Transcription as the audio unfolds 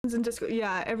happens in Discord.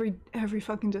 Yeah, every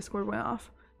fucking Discord went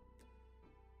off.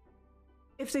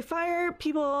 If they fire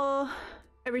people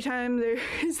every time there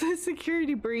is a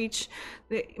security breach,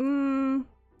 they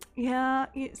yeah,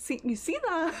 you see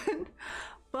that.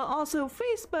 But also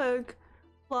Facebook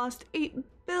lost $8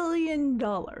 billion,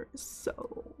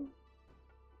 so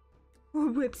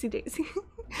whoopsie daisy.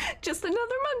 Just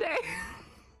another Monday.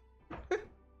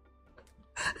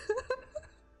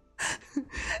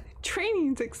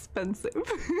 Training's expensive.